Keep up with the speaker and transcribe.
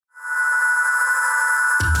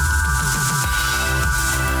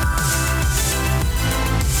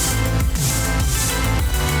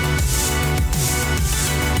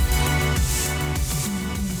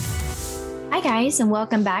Hi, guys, and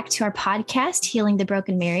welcome back to our podcast, Healing the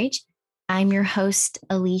Broken Marriage. I'm your host,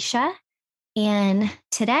 Elisha. And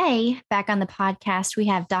today, back on the podcast, we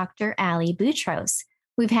have Dr. Ally Butrous.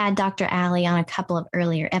 We've had Dr. Ally on a couple of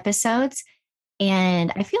earlier episodes,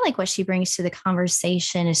 and I feel like what she brings to the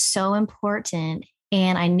conversation is so important.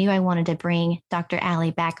 And I knew I wanted to bring Dr.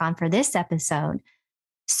 Ally back on for this episode.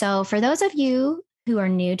 So, for those of you who are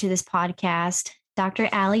new to this podcast, Dr.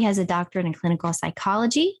 Ally has a doctorate in clinical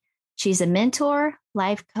psychology. She's a mentor,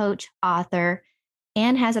 life coach, author,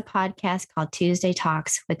 and has a podcast called Tuesday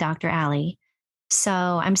Talks with Dr. Ally. So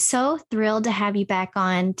I'm so thrilled to have you back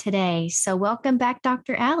on today. So welcome back,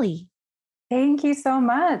 Dr. Ally. Thank you so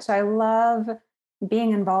much. I love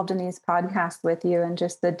being involved in these podcasts with you and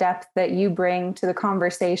just the depth that you bring to the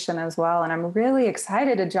conversation as well. And I'm really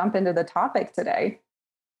excited to jump into the topic today.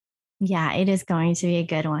 Yeah, it is going to be a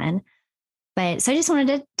good one. But so I just wanted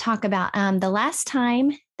to talk about the last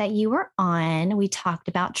time that you were on, we talked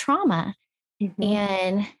about trauma. Mm-hmm.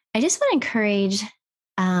 And I just want to encourage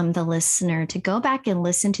the listener to go back and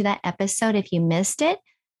listen to that episode if you missed it,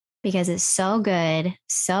 because it's so good,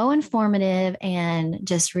 so informative, and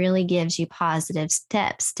just really gives you positive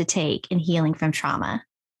steps to take in healing from trauma.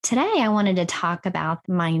 Today, I wanted to talk about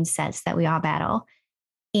the mindsets that we all battle.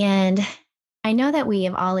 And I know that we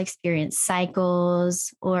have all experienced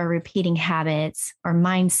cycles or repeating habits or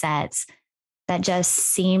mindsets that just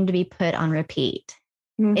seem to be put on repeat.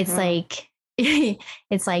 Mm-hmm.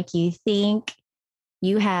 It's like you think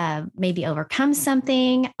you have maybe overcome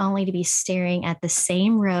something only to be staring at the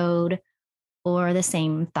same road or the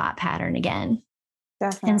same thought pattern again.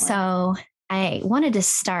 Definitely. And so I wanted to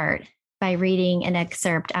start by reading an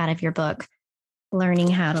excerpt out of your book,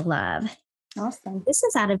 Learning How to Love. Awesome. This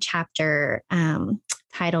is out of chapter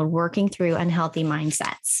titled Working Through Unhealthy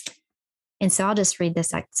Mindsets. And so I'll just read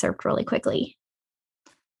this excerpt really quickly.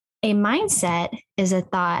 A mindset is a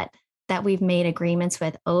thought that we've made agreements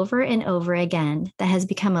with over and over again that has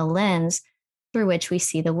become a lens through which we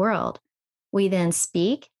see the world. We then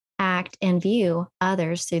speak, act, and view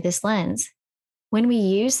others through this lens. When we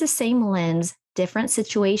use the same lens, different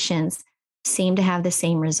situations seem to have the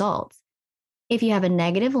same results. If you have a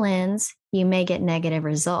negative lens, you may get negative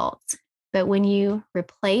results. But when you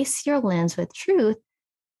replace your lens with truth,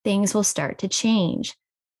 things will start to change.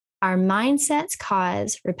 Our mindsets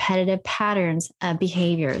cause repetitive patterns of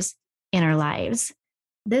behaviors in our lives.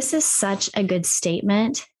 This is such a good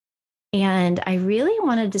statement. And I really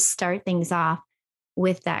wanted to start things off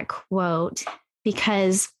with that quote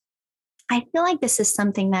because I feel like this is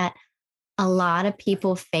something that a lot of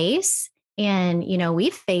people face. And,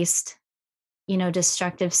 we've faced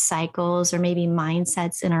destructive cycles or maybe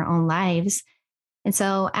mindsets in our own lives. And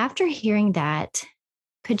so after hearing that,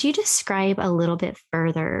 could you describe a little bit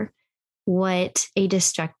further what a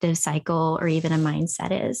destructive cycle or even a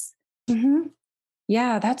mindset is? Mm-hmm.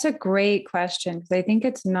 Yeah, that's a great question because I think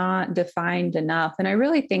it's not defined enough. And I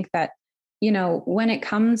really think that, when it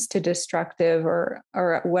comes to destructive or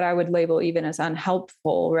what I would label even as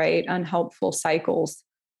unhelpful, right? Unhelpful cycles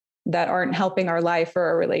that aren't helping our life or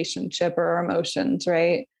our relationship or our emotions,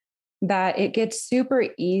 right? That it gets super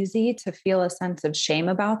easy to feel a sense of shame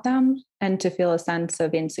about them and to feel a sense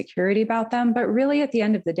of insecurity about them. But really, at the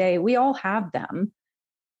end of the day, we all have them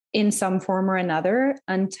in some form or another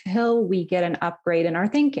until we get an upgrade in our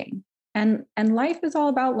thinking. And life is all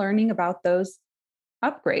about learning about those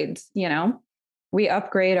upgrades. We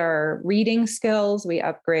upgrade our reading skills, we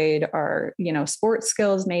upgrade our, sports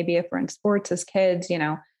skills, maybe if we're in sports as kids,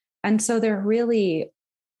 and so there really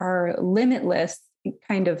are limitless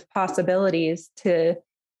kind of possibilities to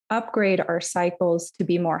upgrade our cycles to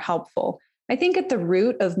be more helpful. I think at the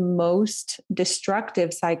root of most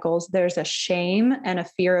destructive cycles, there's a shame and a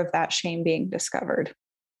fear of that shame being discovered,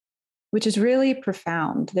 which is really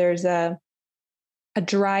profound. There's a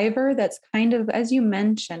driver that's kind of, as you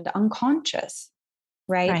mentioned, unconscious,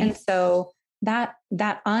 right? And so that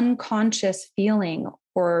unconscious feeling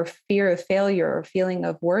or fear of failure or feeling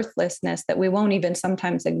of worthlessness that we won't even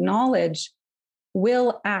sometimes acknowledge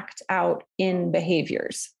will act out in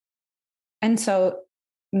behaviors. And so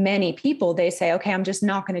many people, they say, okay, I'm just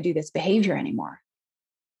not going to do this behavior anymore.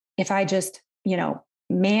 If I just,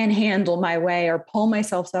 manhandle my way or pull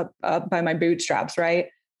myself up by my bootstraps, right?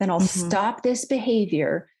 Then I'll stop this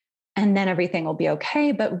behavior and then everything will be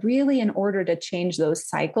okay. But really, in order to change those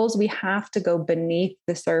cycles, we have to go beneath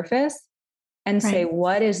the surface and say,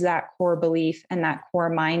 what is that core belief and that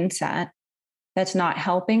core mindset that's not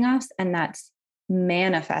helping us and that's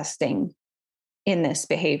manifesting in this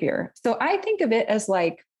behavior? So I think of it as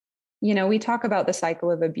like, we talk about the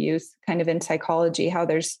cycle of abuse kind of in psychology, how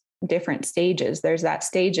there's different stages. There's that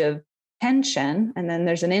stage of tension, and then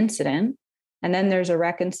there's an incident, and then there's a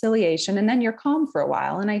reconciliation, and then you're calm for a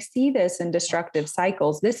while. And I see this in destructive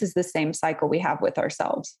cycles. This is the same cycle we have with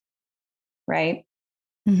ourselves, right?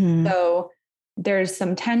 Mm-hmm. So there's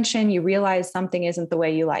some tension. You realize something isn't the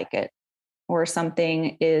way you like it, or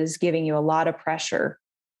something is giving you a lot of pressure,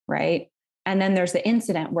 right? And then there's the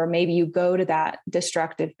incident where maybe you go to that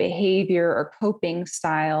destructive behavior or coping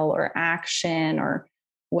style or action or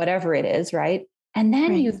whatever it is, right? And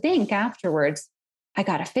then you think afterwards, I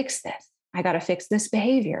got to fix this. I got to fix this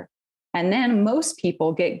behavior. And then most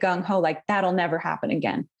people get gung ho, like, that'll never happen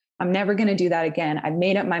again. I'm never going to do that again. I've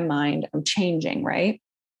made up my mind. I'm changing, right?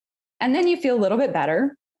 And then you feel a little bit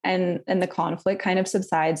better, and the conflict kind of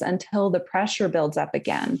subsides until the pressure builds up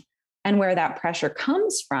again. And where that pressure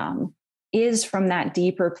comes from is from that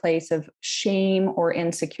deeper place of shame or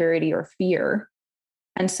insecurity or fear.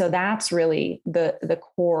 And so that's really the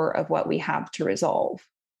core of what we have to resolve.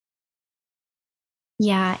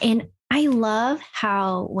 Yeah. And I love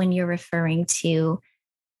how when you're referring to,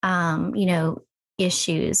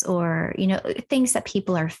 issues or, things that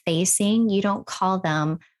people are facing, you don't call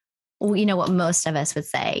them, what most of us would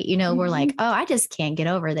say, we're like, oh, I just can't get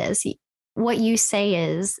over this. What you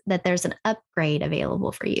say is that there's an upgrade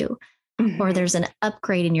available for you, or there's an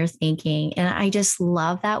upgrade in your thinking. And I just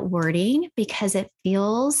love that wording because it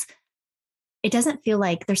doesn't feel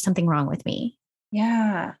like there's something wrong with me.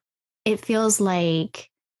 Yeah. It feels like,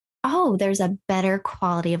 oh, there's a better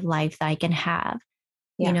quality of life that I can have.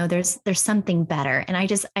 Yeah. There's something better. And I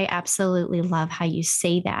absolutely love how you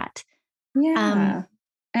say that. Yeah.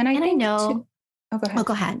 And I think know, oh, go ahead.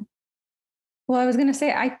 Go ahead. Well, I was going to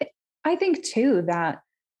say, I think too, that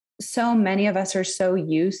so many of us are so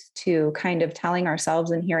used to kind of telling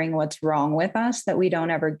ourselves and hearing what's wrong with us that we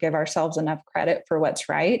don't ever give ourselves enough credit for what's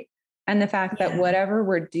right. And the fact that whatever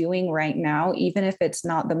we're doing right now, even if it's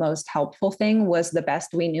not the most helpful thing, was the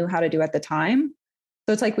best we knew how to do at the time.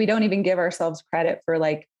 So it's like we don't even give ourselves credit for,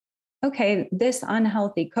 like, okay, this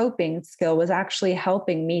unhealthy coping skill was actually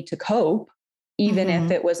helping me to cope, even if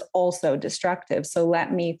it was also destructive. So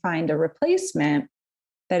let me find a replacement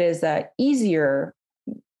that is a easier,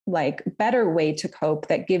 like, better way to cope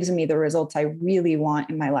that gives me the results I really want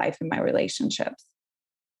in my life and my relationships.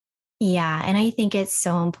 Yeah. And I think it's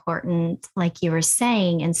so important, like you were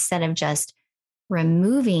saying, instead of just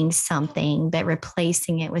removing something, but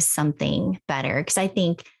replacing it with something better. Because I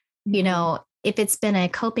think, if it's been a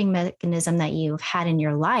coping mechanism that you've had in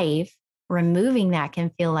your life, removing that can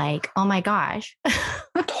feel like, oh my gosh,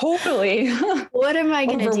 totally. What am I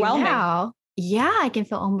going to do now? Yeah, I can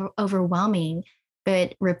feel overwhelming,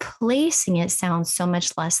 but replacing it sounds so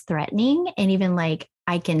much less threatening. And even like,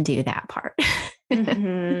 I can do that part.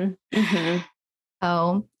 So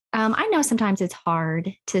I know sometimes it's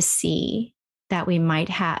hard to see that we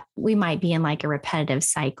might be in like a repetitive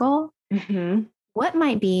cycle. What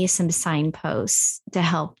might be some signposts to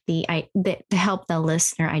help the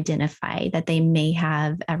listener identify that they may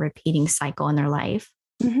have a repeating cycle in their life?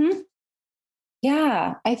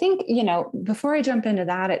 Yeah, I think, before I jump into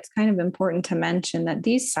that, it's kind of important to mention that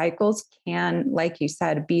these cycles can, like you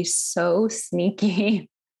said, be so sneaky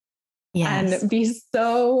and be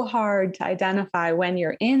so hard to identify when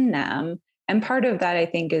you're in them. And part of that, I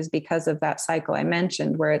think, is because of that cycle I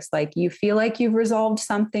mentioned, where it's like you feel like you've resolved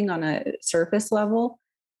something on a surface level,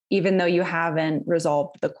 even though you haven't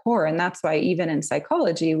resolved the core. And that's why even in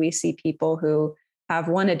psychology, we see people who have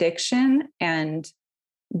one addiction and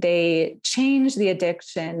they change the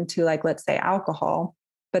addiction to, like, let's say alcohol,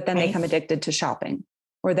 but then they become addicted to shopping,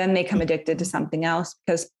 or then they become addicted to something else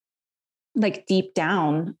because, like, deep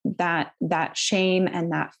down, that shame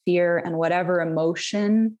and that fear and whatever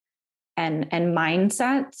emotion and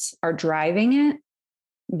mindsets are driving it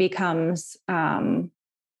becomes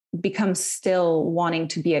still wanting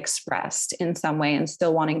to be expressed in some way and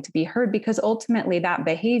still wanting to be heard, because ultimately that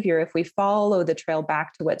behavior, if we follow the trail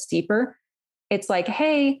back to what's deeper, it's like,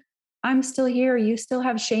 hey, I'm still here. You still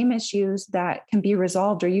have shame issues that can be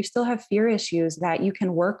resolved, or you still have fear issues that you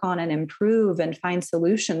can work on and improve and find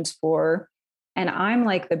solutions for. And I'm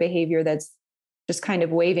like the behavior that's just kind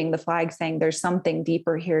of waving the flag saying there's something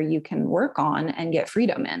deeper here you can work on and get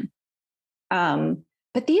freedom in.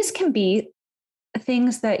 But these can be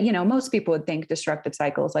things that, most people would think destructive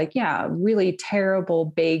cycles, like, yeah, really terrible,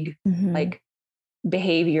 big, like,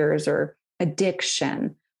 behaviors or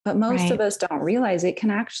addiction. But most of us don't realize it can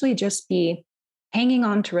actually just be hanging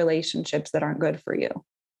on to relationships that aren't good for you,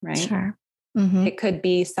 right? Sure. It could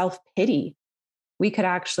be self-pity. We could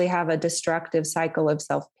actually have a destructive cycle of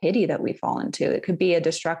self-pity that we fall into. It could be a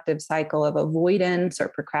destructive cycle of avoidance or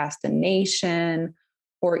procrastination,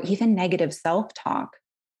 or even negative self-talk.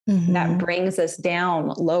 that Mm-hmm. brings us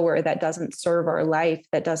down lower, that doesn't serve our life,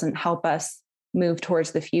 that doesn't help us move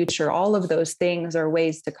towards the future. All of those things are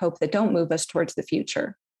ways to cope that don't move us towards the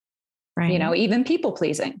future. Right. Even people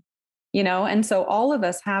pleasing, and so all of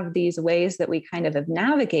us have these ways that we kind of have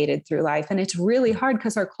navigated through life. And it's really hard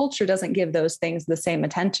because our culture doesn't give those things the same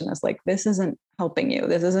attention as like, this isn't helping you.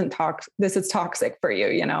 This isn't this is toxic for you.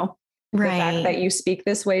 The fact that Right. you speak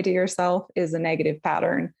this way to yourself is a negative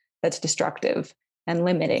pattern that's destructive and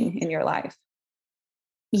limiting in your life.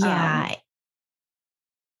 Yeah.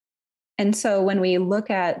 And so when we look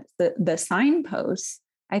at the signposts,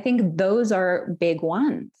 I think those are big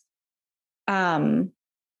ones.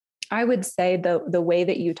 I would say the way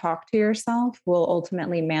that you talk to yourself will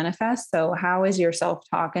ultimately manifest. So how is your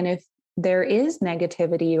self-talk? And if there is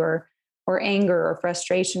negativity or anger or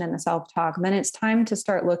frustration in the self-talk, then it's time to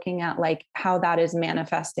start looking at like how that is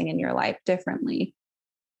manifesting in your life differently.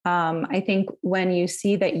 I think when you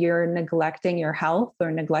see that you're neglecting your health or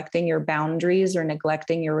neglecting your boundaries or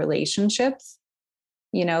neglecting your relationships,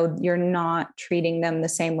 you're not treating them the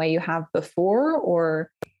same way you have before, or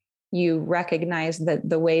you recognize that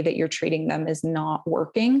the way that you're treating them is not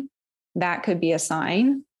working, that could be a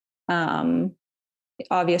sign.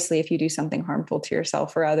 Obviously, if you do something harmful to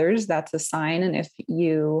yourself or others, that's a sign. And if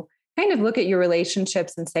you kind of look at your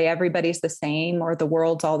relationships and say everybody's the same, or the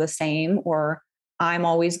world's all the same, or I'm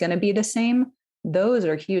always going to be the same, those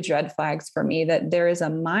are huge red flags for me, that there is a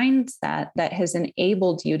mindset that has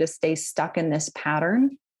enabled you to stay stuck in this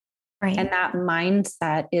pattern. Right. And that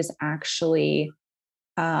mindset is actually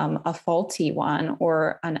a faulty one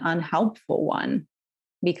or an unhelpful one,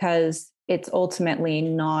 because it's ultimately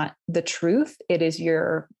not the truth. It is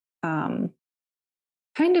your kind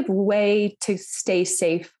of way to stay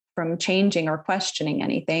safe from changing or questioning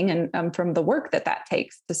anything. And from the work that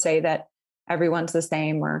takes to say that everyone's the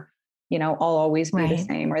same, or, I'll always be the Right.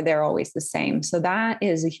 same, or they're always the same. So that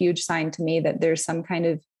is a huge sign to me that there's some kind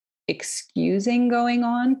of excusing going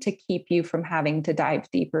on to keep you from having to dive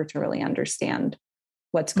deeper to really understand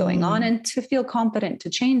what's going on and to feel confident to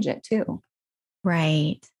change it too.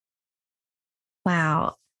 Right.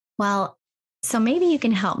 Wow. Well, so maybe you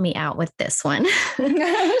can help me out with this one.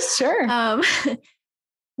 Sure.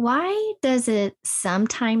 Why does it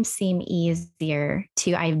sometimes seem easier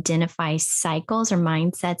to identify cycles or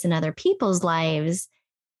mindsets in other people's lives?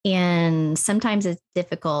 And sometimes it's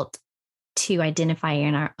difficult to identify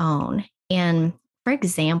in our own. And for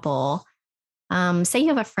example, say you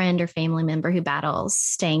have a friend or family member who battles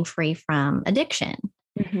staying free from addiction.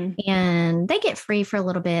 Mm-hmm. And they get free for a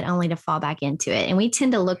little bit only to fall back into it. And we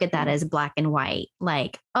tend to look at that as black and white,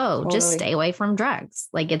 like, oh, just stay away from drugs.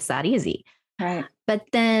 Like it's that easy. Right. But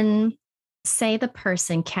then say the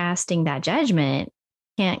person casting that judgment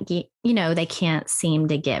can't get, they can't seem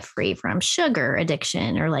to get free from sugar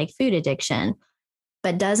addiction or like food addiction,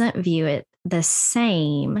 but doesn't view it the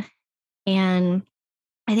same. And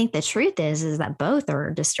I think the truth is that both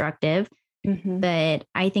are destructive. Mm-hmm. But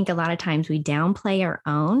I think a lot of times we downplay our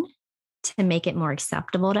own to make it more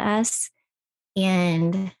acceptable to us.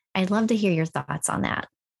 And I'd love to hear your thoughts on that.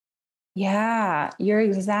 Yeah, you're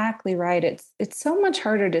exactly right. It's so much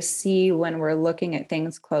harder to see when we're looking at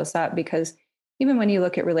things close up, because even when you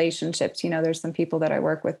look at relationships, there's some people that I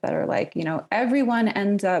work with that are like, everyone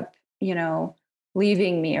ends up,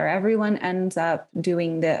 leaving me, or everyone ends up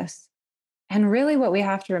doing this. And really what we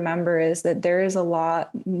have to remember is that there is a lot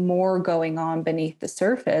more going on beneath the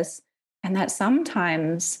surface, and that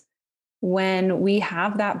sometimes when we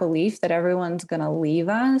have that belief that everyone's going to leave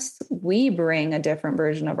us, we bring a different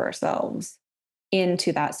version of ourselves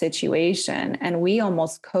into that situation. And we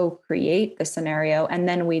almost co-create the scenario. And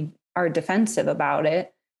then we are defensive about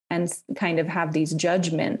it and kind of have these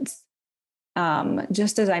judgments.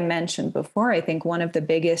 Just as I mentioned before, I think one of the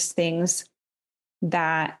biggest things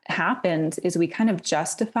that happens is we kind of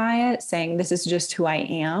justify it, saying, this is just who I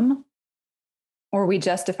am. Or we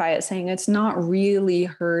justify it saying it's not really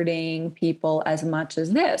hurting people as much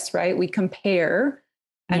as this, right? We compare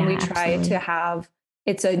and we try to have,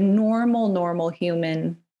 it's a normal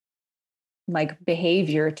human like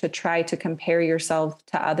behavior to try to compare yourself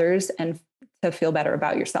to others and to feel better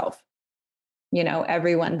about yourself.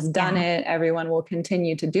 Everyone's done it. Everyone will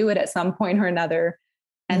continue to do it at some point or another.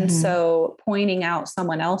 And so pointing out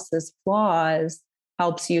someone else's flaws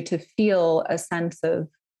helps you to feel a sense of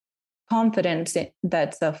confidence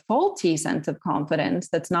that's a faulty sense of confidence,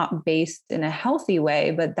 that's not based in a healthy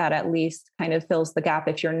way, but that at least kind of fills the gap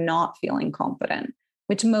if you're not feeling confident,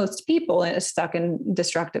 which most people stuck in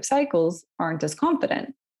destructive cycles aren't as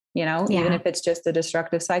confident, even if it's just a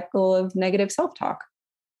destructive cycle of negative self-talk.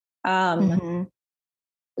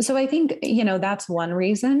 So I think, that's one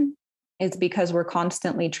reason. It's because we're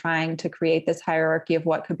constantly trying to create this hierarchy of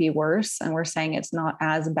what could be worse. And we're saying it's not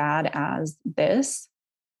as bad as this.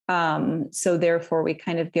 So therefore we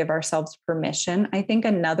kind of give ourselves permission. I think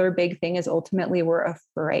another big thing is ultimately we're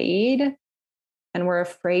afraid, and we're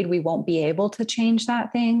afraid we won't be able to change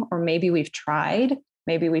that thing. Or maybe we've tried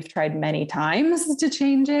many times to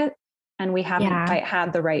change it, and we haven't quite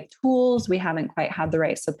had the right tools. We haven't quite had the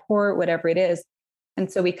right support, whatever it is.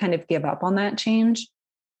 And so we kind of give up on that change.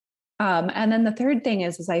 And then the third thing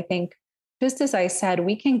is I think, just as I said,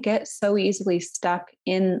 we can get so easily stuck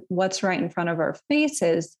in what's right in front of our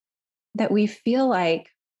faces that we feel like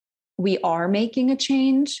we are making a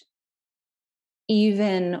change,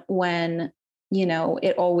 even when,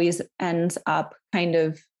 it always ends up kind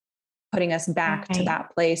of putting us back to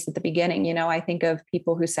that place at the beginning. I think of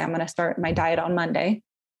people who say, I'm going to start my diet on Monday,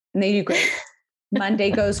 and they do great.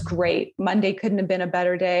 Monday goes great. Monday couldn't have been a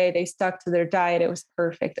better day. They stuck to their diet. It was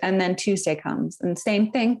perfect. And then Tuesday comes, and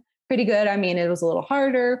same thing, pretty good. I mean, it was a little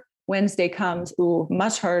harder. Wednesday comes, ooh,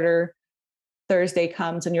 much harder. Thursday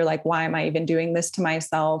comes, and you're like, why am I even doing this to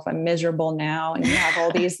myself? I'm miserable now. And you have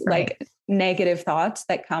all these like negative thoughts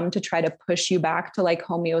that come to try to push you back to like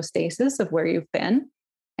homeostasis of where you've been.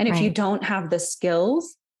 And if you don't have the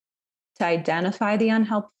skills to identify the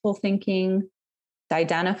unhelpful thinking, to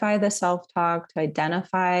identify the self-talk, to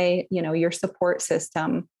identify, your support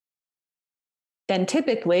system, then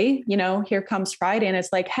typically, here comes Friday, and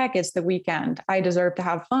it's like, heck, it's the weekend. I deserve to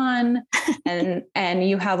have fun. and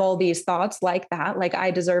you have all these thoughts like that, like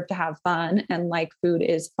I deserve to have fun, and like food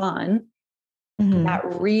is fun, that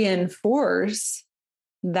reinforce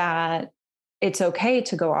that it's okay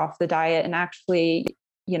to go off the diet. And actually,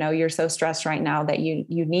 you're so stressed right now that you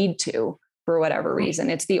need to, for whatever reason.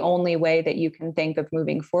 It's the only way that you can think of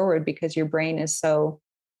moving forward, because your brain is so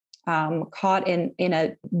caught in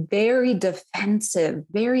a very defensive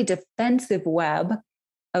web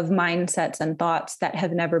of mindsets and thoughts that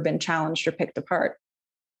have never been challenged or picked apart.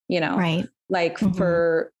 Like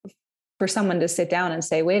for someone to sit down and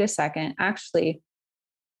say, wait a second, actually,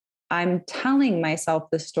 I'm telling myself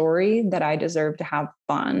the story that I deserve to have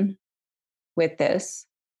fun with this.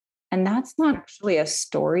 And that's not actually a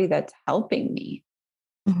story that's helping me.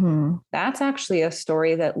 That's actually a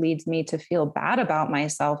story that leads me to feel bad about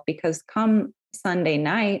myself, because come Sunday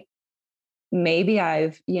night, maybe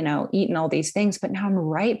I've, eaten all these things, but now I'm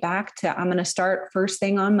right back to, I'm going to start first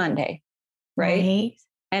thing on Monday. Right.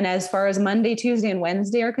 And as far as Monday, Tuesday, and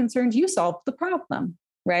Wednesday are concerned, you solved the problem.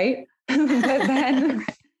 Right.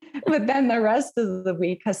 but then the rest of the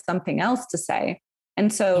week has something else to say. And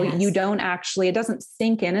so you don't actually, it doesn't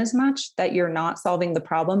sink in as much that you're not solving the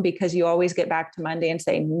problem, because you always get back to Monday and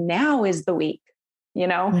say, now is the week,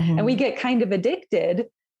 and we get kind of addicted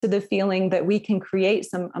to the feeling that we can create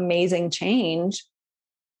some amazing change,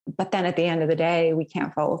 but then at the end of the day, we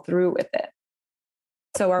can't follow through with it.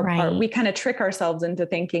 So we kind of trick ourselves into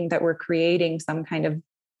thinking that we're creating some kind of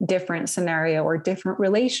different scenario or different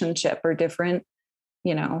relationship or different,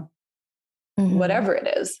 whatever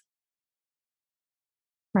it is.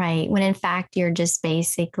 Right. When in fact, you're just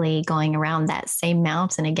basically going around that same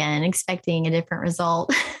mountain again, expecting a different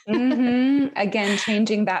result. Again,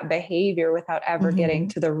 changing that behavior without ever getting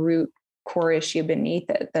to the root core issue beneath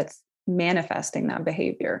it that's manifesting that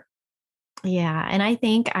behavior. Yeah. And I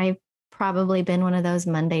think I've probably been one of those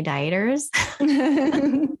Monday dieters.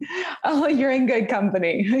 Oh, you're in good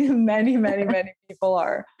company. Many, many, many people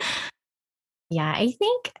are. Yeah. I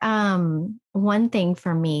think one thing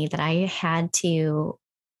for me that I had to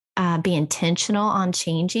be intentional on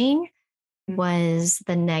changing was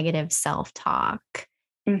the negative self-talk.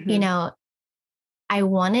 I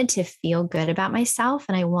wanted to feel good about myself,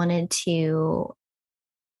 and I wanted to,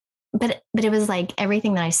 but it was like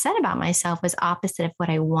everything that I said about myself was opposite of what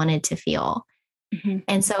I wanted to feel.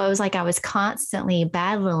 And so it was like I was constantly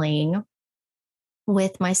battling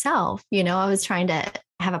with myself. I was trying to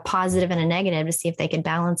have a positive and a negative to see if they could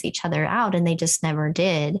balance each other out, and they just never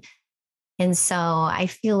did. And so I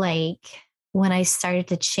feel like when I started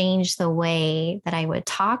to change the way that I would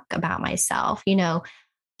talk about myself,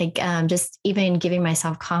 just even giving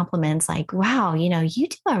myself compliments like, wow, you do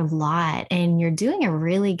a lot and you're doing a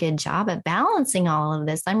really good job at balancing all of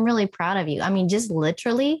this. I'm really proud of you. I mean, just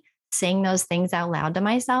literally saying those things out loud to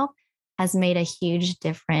myself has made a huge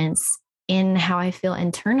difference in how I feel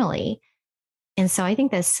internally. And so I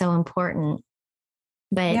think that's so important.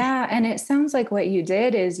 But yeah. And it sounds like what you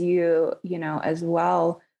did is you as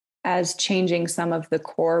well as changing some of the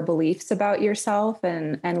core beliefs about yourself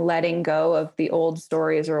and letting go of the old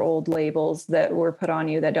stories or old labels that were put on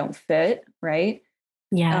you that don't fit. Right.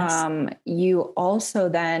 Yes. You also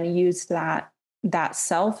then use that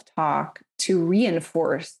self-talk to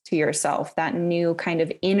reinforce to yourself that new kind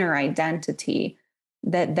of inner identity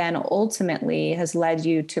that then ultimately has led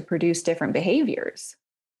you to produce different behaviors.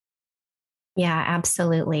 Yeah,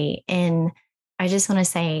 absolutely. And I just want to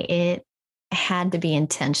say it had to be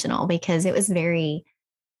intentional because it was very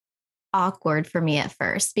awkward for me at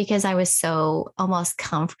first because I was so almost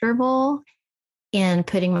comfortable in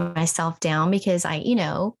putting myself down because I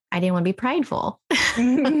didn't want to be prideful.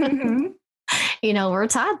 We're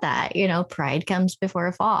taught that, pride comes before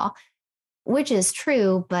a fall, which is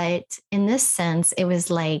true. But in this sense, it was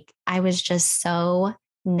like I was just so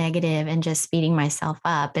negative and just beating myself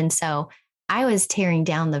up. And so I was tearing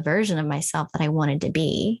down the version of myself that I wanted to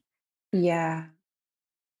be. Yeah,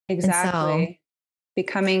 And so, exactly.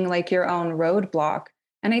 Becoming like your own roadblock.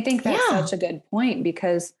 And I think that's yeah, such a good point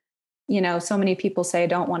because, so many people say, I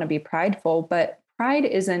don't want to be prideful, but pride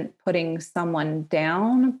isn't putting someone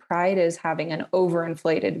down. Pride is having an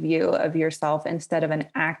overinflated view of yourself instead of an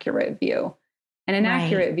accurate view. And an right.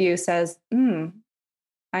 accurate view says,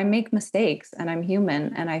 I make mistakes and I'm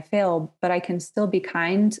human and I fail, but I can still be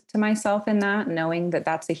kind to myself in that, knowing that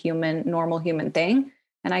that's a normal human thing.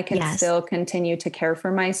 And I can Yes. still continue to care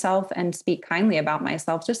for myself and speak kindly about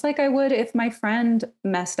myself, just like I would if my friend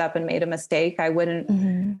messed up and made a mistake. I wouldn't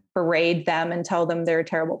Hmm. berate them and tell them they're a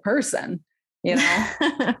terrible person, you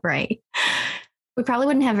know? Right. We probably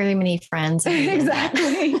wouldn't have very many friends if we did that.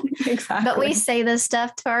 Exactly. But we Exactly. say this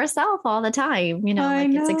stuff to ourselves all the time, I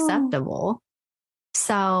like it's know. acceptable.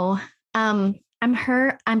 So, I'm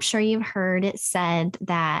sure you've heard it said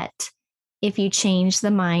that if you change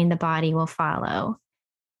the mind, the body will follow.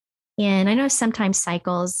 And I know sometimes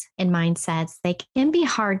cycles and mindsets, they can be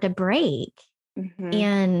hard to break. Hmm.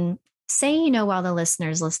 And say, while the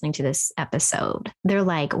listeners listening to this episode, they're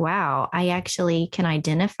like, wow, I actually can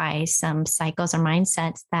identify some cycles or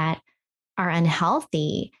mindsets that are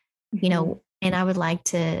unhealthy, Hmm. and I would like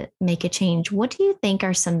to make a change. What do you think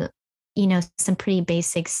are some pretty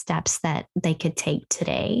basic steps that they could take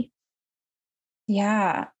today?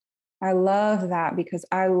 Yeah. I love that because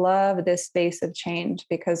I love this space of change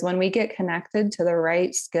because when we get connected to the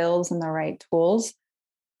right skills and the right tools,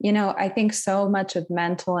 I think so much of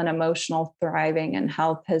mental and emotional thriving and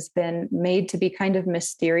health has been made to be kind of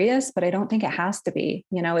mysterious, but I don't think it has to be.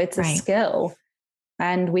 It's a Right. skill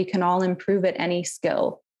and we can all improve at any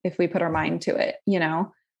skill if we put our mind to it.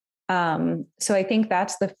 So I think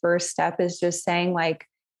that's the first step is just saying, like,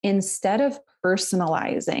 instead of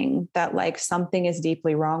personalizing that, like, something is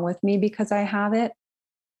deeply wrong with me because I have it,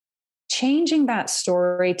 changing that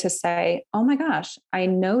story to say, oh my gosh, I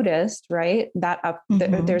noticed, right,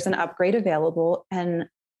 Hmm. there's an upgrade available and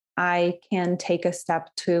I can take a step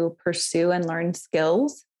to pursue and learn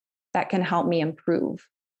skills that can help me improve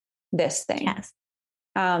this thing. Yes.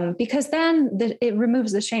 Because then it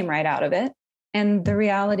removes the shame right out of it. And the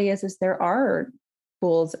reality is there are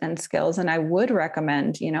tools and skills. And I would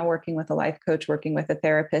recommend, working with a life coach, working with a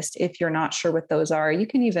therapist. If you're not sure what those are, you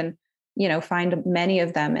can even, find many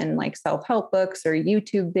of them in like self-help books or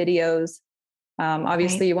YouTube videos. Right.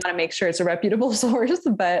 Obviously, you want to make sure it's a reputable source,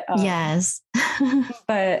 Yes.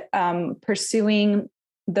 pursuing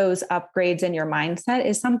those upgrades in your mindset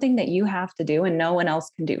is something that you have to do and no one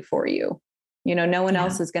else can do for you. No one Yeah.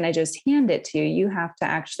 else is going to just hand it to you. You have to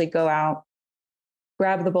actually go out,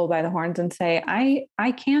 grab the bull by the horns and say,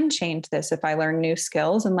 I can change this if I learn new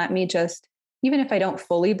skills. And let me just, even if I don't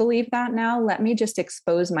fully believe that now, let me just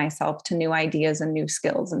expose myself to new ideas and new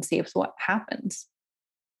skills and see if what happens.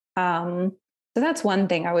 Um, so that's one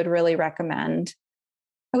thing I would really recommend.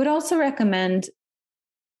 I would also recommend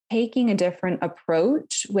taking a different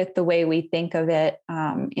approach with the way we think of it,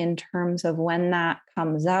 in terms of when that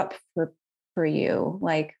comes up for you.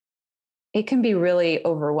 Like, it can be really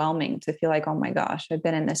overwhelming to feel like, oh my gosh, I've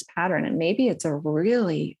been in this pattern, and maybe it's a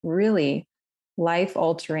really, really life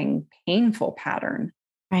altering, painful pattern,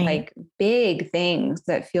 Right. like big things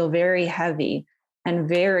that feel very heavy and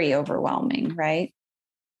very overwhelming, right?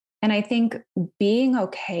 And I think being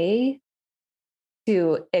okay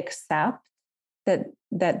to accept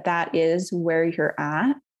that is where you're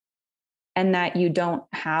at and that you don't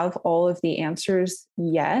have all of the answers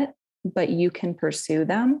yet, but you can pursue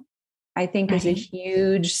them, I think is a Right.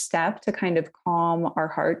 huge step to kind of calm our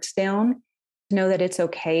hearts down, to know that it's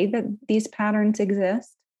okay that these patterns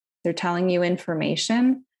exist. They're telling you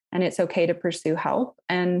information and it's okay to pursue help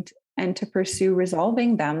and to pursue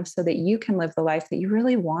resolving them so that you can live the life that you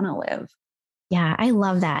really want to live. Yeah. I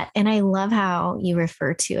love that. And I love how you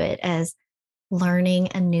refer to it as learning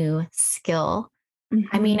a new skill. I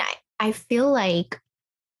Mm-hmm. mean, I feel like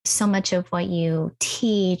so much of what you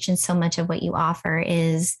teach and so much of what you offer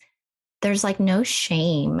is there's like no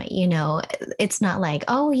shame, it's not like,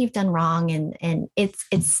 oh, you've done wrong. And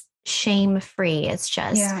it's shame free. It's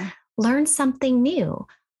just Yeah. learn something new.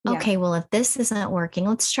 Yeah. Okay. Well, if this isn't working,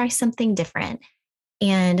 let's try something different.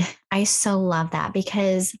 And I so love that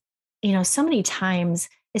because, so many times,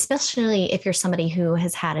 especially if you're somebody who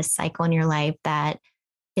has had a cycle in your life that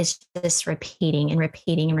is just repeating and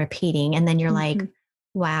repeating and repeating. And then you're like, Mhm.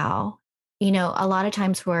 wow, a lot of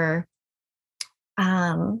times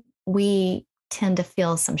we tend to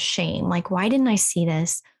feel some shame. Like, why didn't I see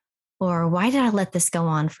this? Or why did I let this go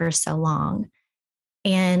on for so long?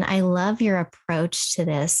 And I love your approach to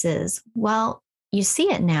this is, well, you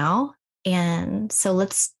see it now. And so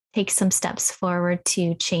let's take some steps forward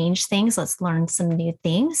to change things. Let's learn some new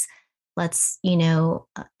things. Let's, you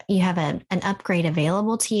have an upgrade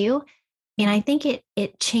available to you. And I think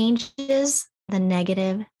it changes the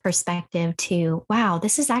negative perspective to, wow,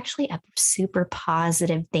 this is actually a super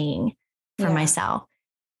positive thing for Yeah. myself.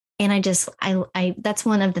 And I that's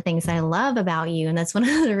one of the things I love about you. And that's one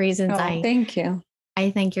of the reasons Oh, thank you.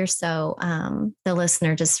 I think you're so, the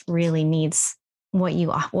listener just really needs what you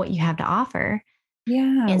have to offer.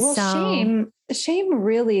 Yeah. And Well, so, shame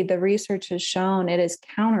really, the research has shown it is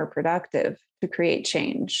counterproductive to create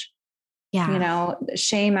change. yeah.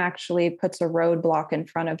 Shame actually puts a roadblock in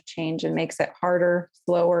front of change and makes it harder,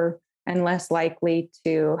 slower, and less likely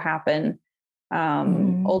to happen,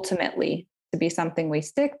 Mhm. ultimately, to be something we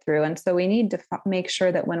stick through. And so we need to make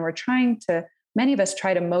sure that when we're trying to, many of us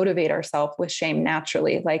try to motivate ourselves with shame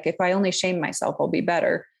naturally. Like, if I only shame myself, I'll be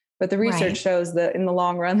better. But the research Right. shows that in the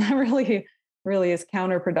long run, that really, really is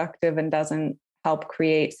counterproductive and doesn't help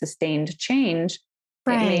create sustained change.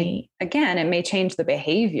 Right. It may change the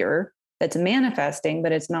behavior that's manifesting,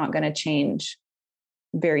 but it's not going to change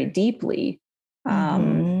very deeply. Um,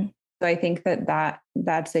 Mhm. so I think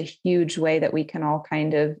that's a huge way that we can all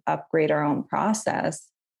kind of upgrade our own process.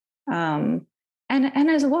 Um, and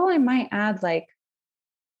as well, I might add, like,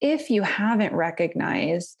 if you haven't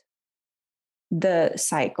recognized the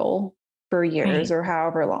cycle for years Right. or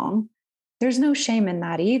however long, there's no shame in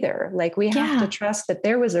that either. Like, we have to Yeah. trust that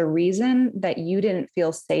there was a reason that you didn't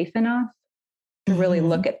feel safe enough to really Mhm.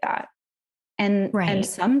 look at that. And Right.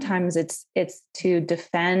 sometimes it's to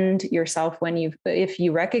defend yourself. If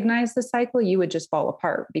you recognize the cycle, you would just fall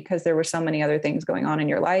apart because there were so many other things going on in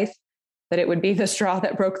your life that it would be the straw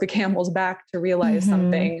that broke the camel's back to realize Mhm.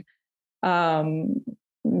 something, um,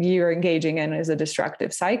 you're engaging in is a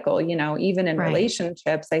destructive cycle. Even in Right.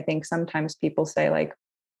 relationships, I think sometimes people say, like,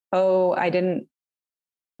 oh, I didn't,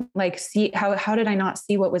 like, see, how did I not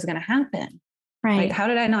see what was going to happen? Like, Right. how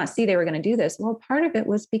did I not see they were going to do this? Well, part of it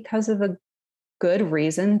was because of a good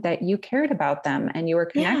reason that you cared about them and you were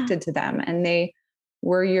Yeah. connected to them, and they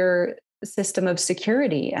were your system of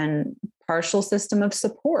security and partial system of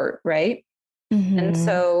support, right? And Mhm.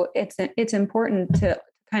 so it's important to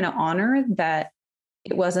kind of honor that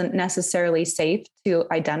it wasn't necessarily safe to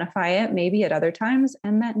identify it maybe at other times,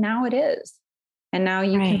 and that now it is, and now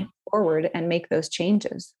you can Right. move forward and make those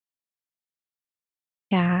changes.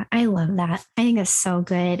 Yeah. I love that. I think that's so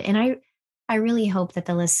good. And I really hope that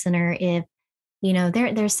the listener, if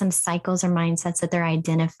there's some cycles or mindsets that they're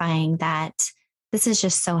identifying that this is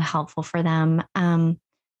just so helpful for them.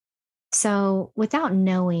 So without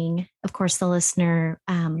knowing, of course, the listener,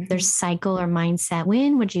 their Mhm. cycle or mindset,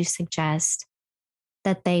 when would you suggest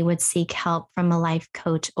that they would seek help from a life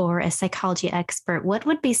coach or a psychology expert? What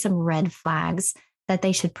would be some red flags that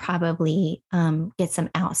they should probably get some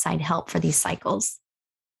outside help for these cycles?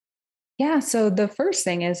 Yeah. So the first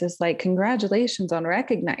thing is like, congratulations on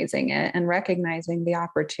recognizing it and recognizing the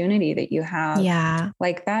opportunity that you have. Yeah.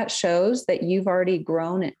 Like, that shows that you've already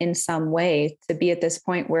grown in some way to be at this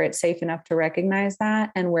point where it's safe enough to recognize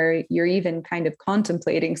that, and where you're even kind of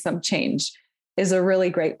contemplating some change is a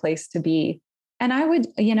really great place to be. And I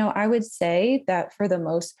would say that for the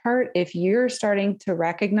most part, if you're starting to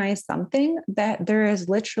recognize something, that there is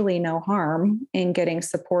literally no harm in getting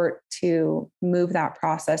support to move that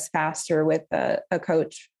process faster with a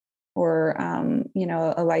coach, or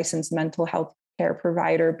a licensed mental health care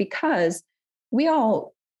provider, because we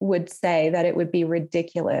all would say that it would be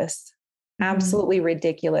ridiculous, Mhm. absolutely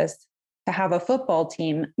ridiculous, to have a football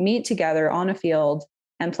team meet together on a field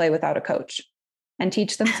and play without a coach and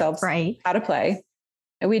teach themselves Right. how to play.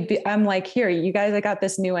 And I'm like, here, you guys, I got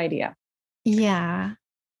this new idea. Yeah.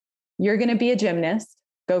 You're going to be a gymnast.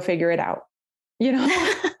 Go figure it out. You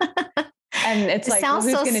know? And it's It like, well, sounds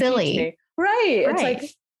who's so going to teach silly. me? Right. It's Right.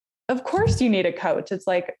 like, of course you need a coach. It's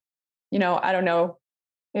like, I don't know,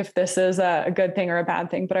 if this is a good thing or a bad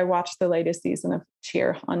thing, but I watched the latest season of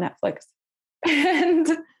Cheer on Netflix. And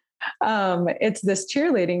it's this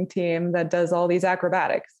cheerleading team that does all these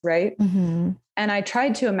acrobatics, right? Mm-hmm. And I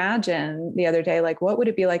tried to imagine the other day, like, what would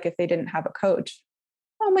it be like if they didn't have a coach?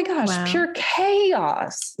 Oh my gosh, Wow. pure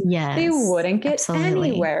chaos. Yes. They wouldn't get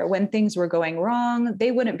absolutely. anywhere when things were going wrong.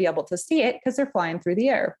 They wouldn't be able to see it because they're flying through the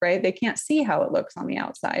air, right? They can't see how it looks on the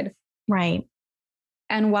outside. Right.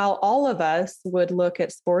 And while all of us would look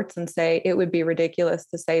at sports and say it would be ridiculous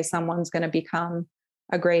to say someone's going to become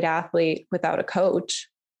a great athlete without a coach,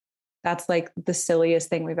 that's like the silliest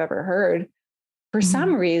thing we've ever heard. For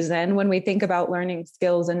some reason, when we think about learning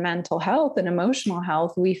skills in mental health and emotional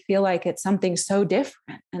health, we feel like it's something so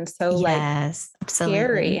different and so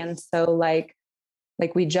scary. And so like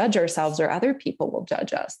we judge ourselves or other people will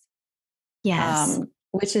judge us. Yes.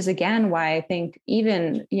 Which is again, why I think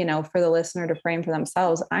even, for the listener to frame for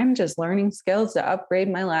themselves, I'm just learning skills to upgrade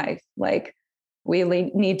my life. Like we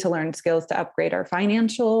need to learn skills to upgrade our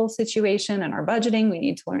financial situation and our budgeting. We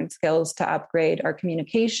need to learn skills to upgrade our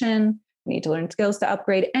communication. We need to learn skills to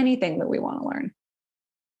upgrade anything that we want to learn.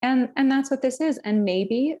 And that's what this is. And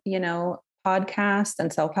maybe, podcasts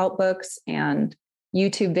and self-help books and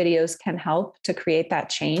YouTube videos can help to create that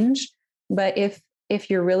change. But if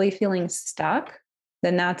you're really feeling stuck,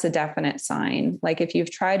 then that's a definite sign. Like if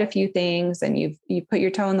you've tried a few things and you've put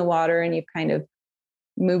your toe in the water and you've kind of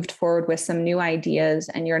moved forward with some new ideas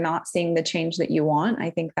and you're not seeing the change that you want,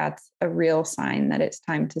 I think that's a real sign that it's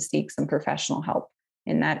time to seek some professional help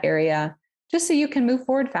in that area, just so you can move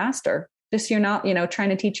forward faster. Just so you're not, trying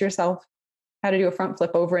to teach yourself how to do a front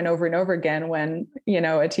flip over and over and over again when,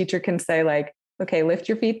 a teacher can say like, okay, lift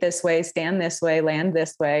your feet this way, stand this way, land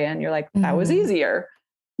this way. And you're like, that was easier.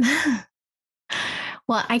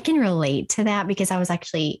 Well, I can relate to that because I was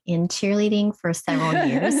actually in cheerleading for several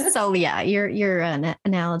years. So yeah, your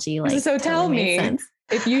analogy so tell totally me,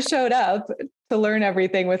 if you showed up to learn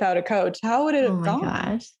everything without a coach, how would it have gone? Oh my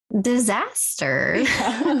gosh, disaster.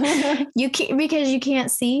 Yeah. Because you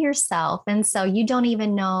can't see yourself, and so you don't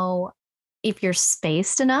even know if you're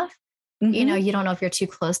spaced enough. You don't know if you're too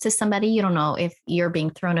close to somebody. You don't know if you're being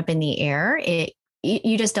thrown up in the air.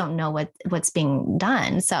 You just don't know what's being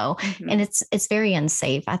done. So, and it's very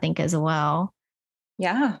unsafe, I think, as well.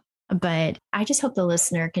 Yeah. But I just hope the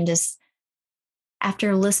listener can just,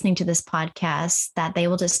 after listening to this podcast, that they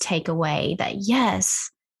will just take away that,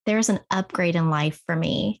 yes, there's an upgrade in life for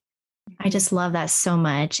me. I just love that so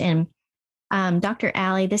much. And Dr.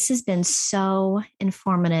 Ally, this has been so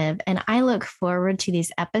informative, and I look forward to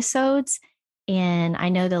these episodes. And I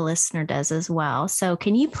know the listener does as well. So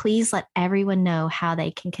can you please let everyone know how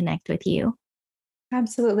they can connect with you?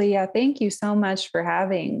 Absolutely. Yeah. Thank you so much for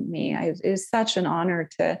having me. It was such an honor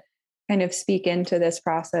to kind of speak into this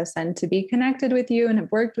process and to be connected with you and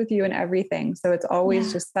have worked with you and everything. So it's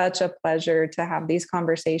always just such a pleasure to have these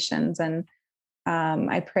conversations. And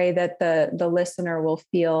I pray that the listener will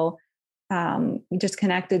feel just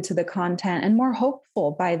connected to the content and more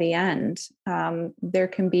hopeful by the end. There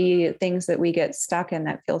can be things that we get stuck in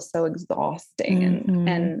that feel so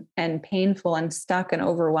exhausting and painful and stuck and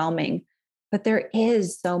overwhelming, but there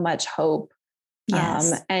is so much hope.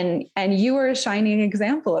 Yes. And you are a shining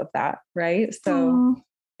example of that, right? So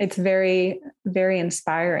it's very, very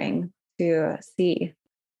inspiring to see.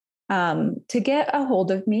 To get a hold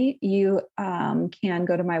of me, you can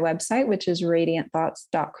go to my website, which is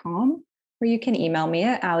radiantthoughts.com. Or you can email me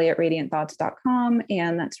at ally@radiantthoughts.com.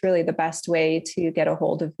 And that's really the best way to get a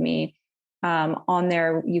hold of me. On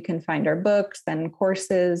there, you can find our books and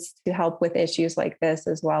courses to help with issues like this,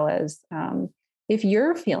 as well as if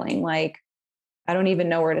you're feeling like, I don't even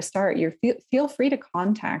know where to start, feel free to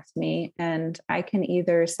contact me, and I can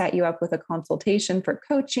either set you up with a consultation for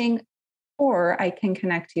coaching, or I can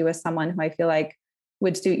connect you with someone who I feel like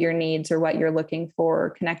would suit your needs or what you're looking for,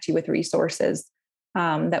 connect you with resources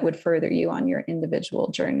that would further you on your individual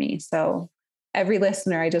journey. So every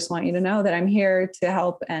listener, I just want you to know that I'm here to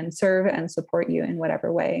help and serve and support you in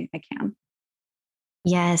whatever way I can.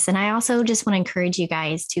 Yes. And I also just want to encourage you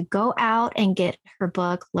guys to go out and get her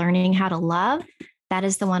book, Learning How to Love. That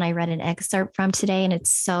is the one I read an excerpt from today, and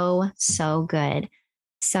it's so, so good.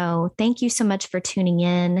 So thank you so much for tuning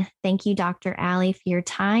in. Thank you, Dr. Ally, for your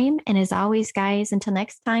time. And as always, guys, until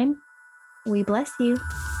next time, we bless you.